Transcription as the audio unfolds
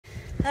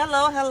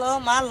Hello,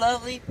 my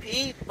lovely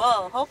people.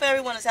 Hope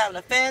everyone is having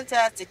a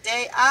fantastic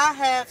day. I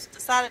have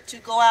decided to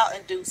go out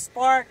and do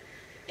Spark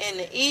in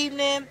the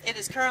evening. It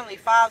is currently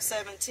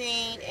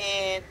 5:17,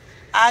 and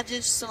I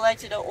just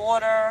selected an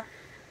order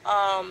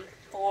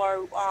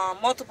for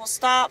multiple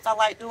stops. I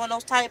like doing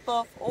those type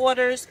of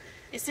orders.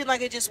 It seems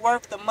like it's just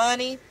worth the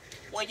money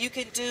when you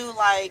can do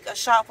like a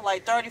shop for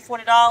like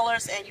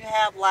 $30–40, and you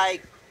have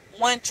like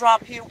one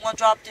drop here, one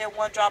drop there,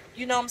 one drop,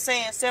 you know what I'm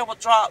saying, several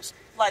drops,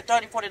 like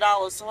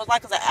 $30–40. So it's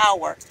like it's an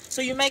hour.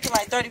 So you're making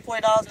like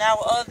 $30–40 an hour,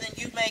 other than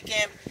you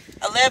making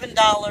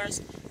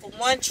 $11 for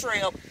one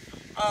trip.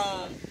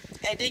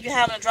 And then you're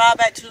having to drive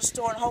back to the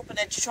store and hoping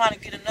that you're trying to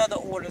get another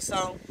order.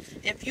 So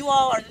if you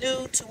all are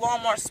new to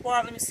Walmart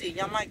Spark, let me see.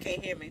 Y'all might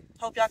can't hear me.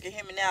 Hope y'all can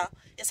hear me now.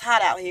 It's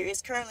hot out here.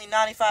 It's currently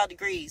 95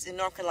 degrees in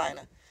North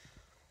Carolina.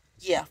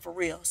 Yeah, for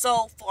real.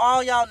 So for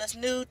all y'all that's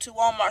new to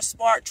Walmart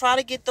Spark, try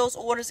to get those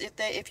orders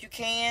if you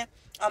can.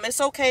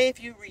 It's okay if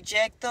you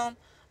reject them.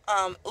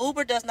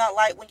 Uber does not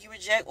like when you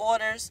reject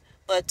orders,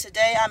 but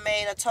today I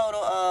made a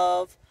total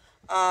of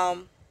I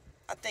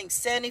think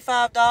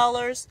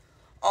 $75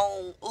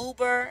 on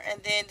Uber,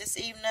 and then this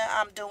evening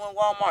I'm doing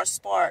Walmart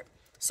Spark.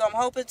 So I'm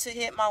hoping to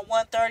hit my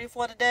 130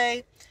 for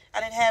today.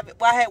 I didn't have it.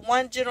 Well, I had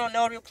one general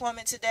notary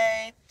appointment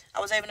today. I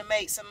was able to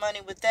make some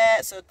money with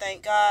that, so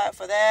thank God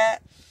for that.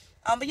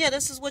 But yeah,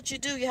 this is what you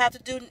do. You have to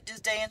do this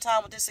day and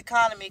time with this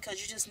economy,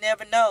 because you just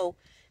never know.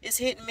 It's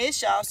hit and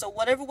miss, y'all. So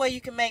whatever way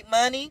you can make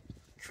money,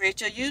 create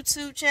your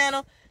YouTube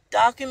channel,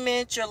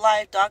 document your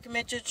life,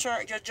 document your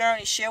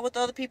journey, share with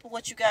other people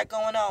what you got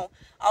going on.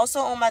 Also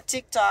on my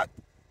TikTok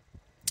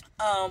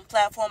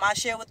platform, I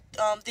share with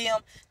them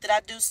that I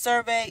do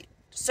Survey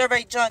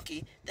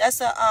Junkie.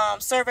 That's a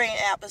surveying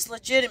app. It's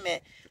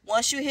legitimate.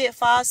 Once you hit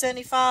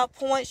 575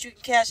 points, you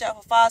can cash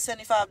out for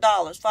 $575,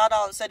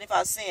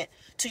 $5.75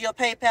 to your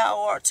PayPal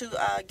or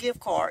to a gift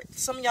card.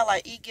 Some of y'all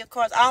like e-gift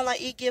cards. I don't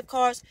like e-gift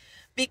cards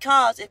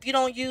because if you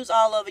don't use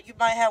all of it, you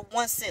might have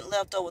 1 cent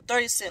left over,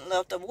 30 cents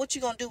left over. What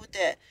you gonna do with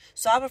that?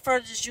 So I prefer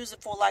to just use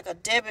it for like a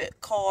debit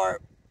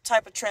card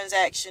type of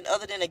transaction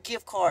other than a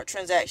gift card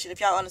transaction,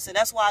 if y'all understand.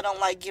 That's why I don't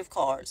like gift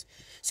cards.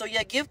 So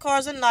yeah, gift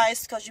cards are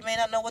nice because you may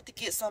not know what to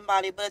get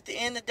somebody, but at the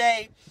end of the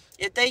day,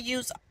 if they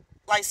use,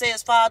 like say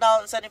it's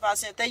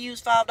 $5.75, if they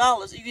use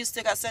 $5, you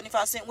still got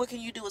 75 cents. What can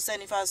you do with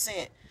 75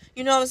 cents?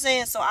 You know what I'm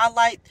saying? So I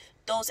like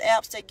those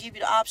apps that give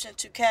you the option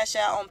to cash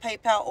out on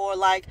PayPal or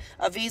like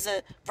a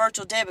Visa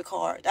virtual debit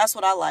card. That's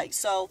what I like.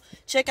 So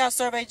check out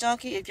Survey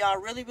Junkie if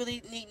y'all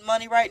really need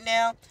money right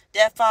now.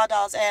 That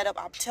 $5 add up.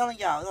 I'm telling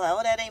y'all, like,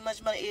 oh, that ain't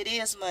much money. It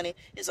is money.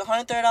 It's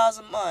 $130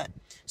 a month.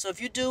 So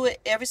if you do it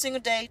every single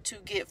day to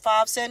get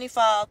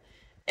 $5.75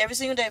 every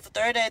single day for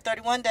 30 days,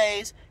 31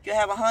 days, you'll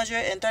have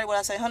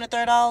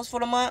 $130 for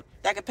the month.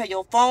 That can pay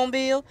your phone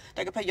bill.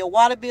 That can pay your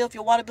water bill if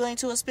your water bill ain't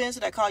too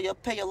expensive. That can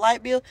pay your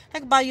light bill. That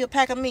can buy you a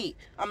pack of meat.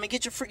 I mean,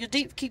 get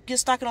get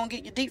stocking on,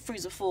 get your deep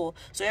freezer full.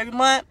 So every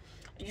month,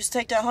 you just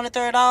take that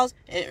 $130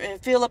 and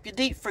fill up your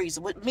deep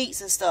freezer with meats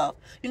and stuff.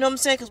 You know what I'm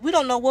saying? Because we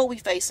don't know what we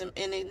face in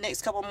the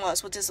next couple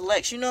months with this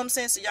election. You know what I'm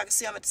saying? So y'all can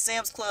see I'm at the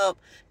Sam's Club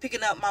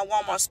picking up my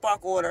Walmart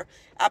Spark order.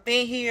 I've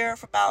been here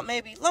for about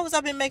maybe, long as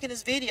I've been making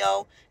this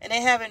video, and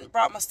they haven't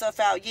brought my stuff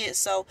out yet.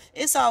 So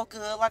it's all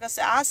good. Like I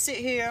said, I sit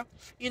here,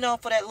 you know,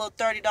 for that little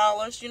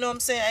 $30. You know what I'm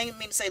saying? I ain't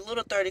mean to say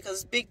little 30 because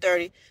it's big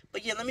 30.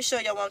 But yeah, let me show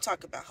y'all what I'm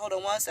talking about. Hold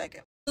on one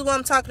second. This is what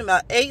I'm talking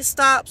about. 8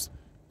 stops,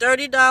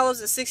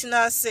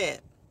 $30.69.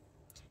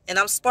 And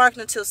I'm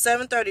sparking until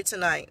 7:30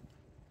 tonight.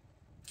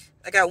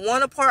 I got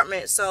one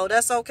apartment, so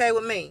that's okay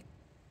with me.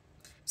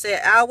 Say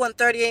an hour and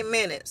 38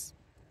 minutes.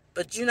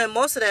 But you know,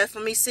 most of that for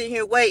me sitting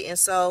here waiting.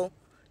 So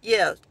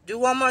yeah, do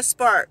one more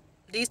Spark.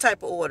 These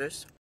type of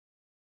orders.